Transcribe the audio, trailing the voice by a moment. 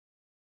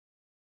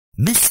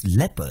Miss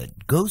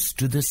Leopard goes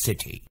to the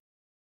city.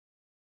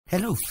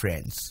 Hello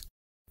friends,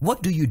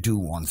 what do you do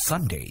on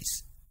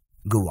Sundays?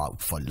 Go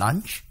out for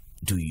lunch,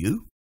 do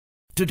you?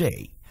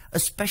 Today, a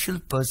special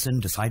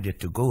person decided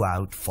to go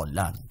out for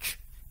lunch.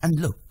 And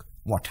look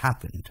what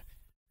happened.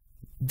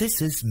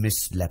 This is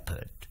Miss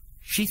Leopard.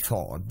 She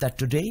thought that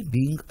today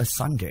being a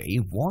Sunday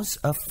was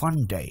a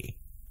fun day.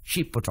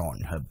 She put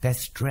on her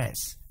best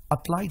dress,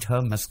 applied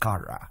her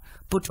mascara,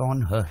 put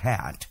on her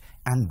hat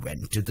and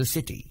went to the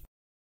city.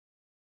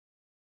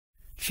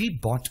 She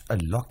bought a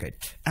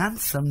locket and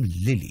some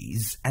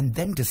lilies and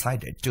then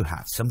decided to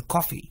have some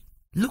coffee.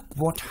 Look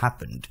what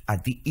happened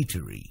at the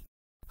eatery.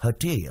 Her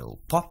tail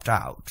popped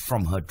out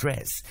from her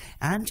dress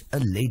and a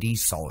lady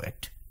saw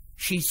it.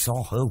 She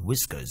saw her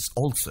whiskers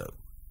also.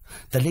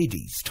 The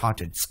lady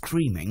started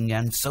screaming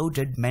and so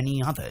did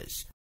many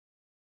others.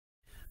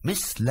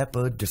 Miss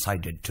Leopard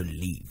decided to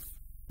leave,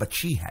 but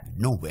she had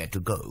nowhere to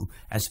go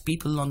as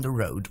people on the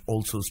road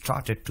also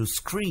started to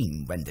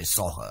scream when they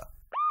saw her.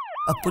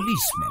 A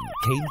policeman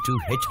came to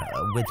hit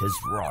her with his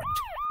rod.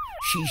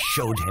 She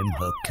showed him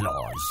her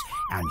claws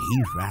and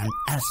he ran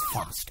as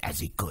fast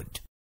as he could.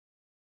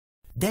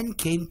 Then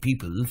came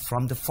people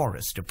from the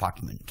forest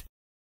department.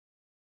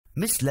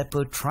 Miss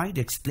Leopard tried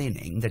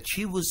explaining that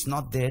she was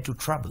not there to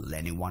trouble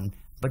anyone,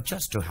 but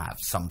just to have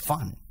some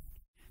fun.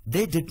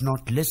 They did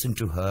not listen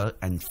to her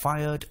and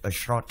fired a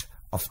shot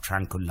of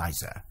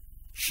tranquilizer.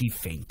 She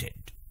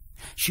fainted.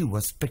 She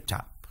was picked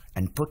up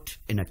and put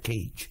in a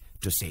cage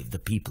to save the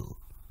people.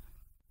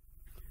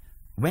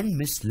 When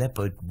Miss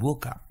Leopard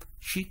woke up,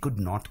 she could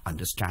not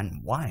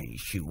understand why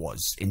she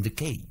was in the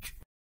cage.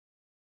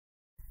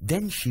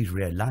 Then she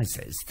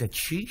realizes that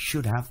she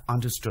should have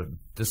understood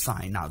the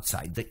sign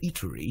outside the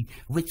eatery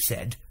which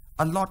said,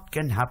 "A lot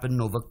can happen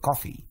over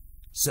coffee."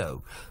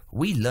 So,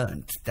 we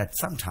learned that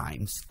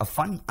sometimes a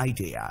fun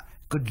idea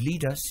could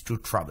lead us to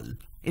trouble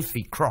if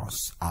we cross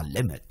our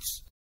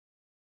limits.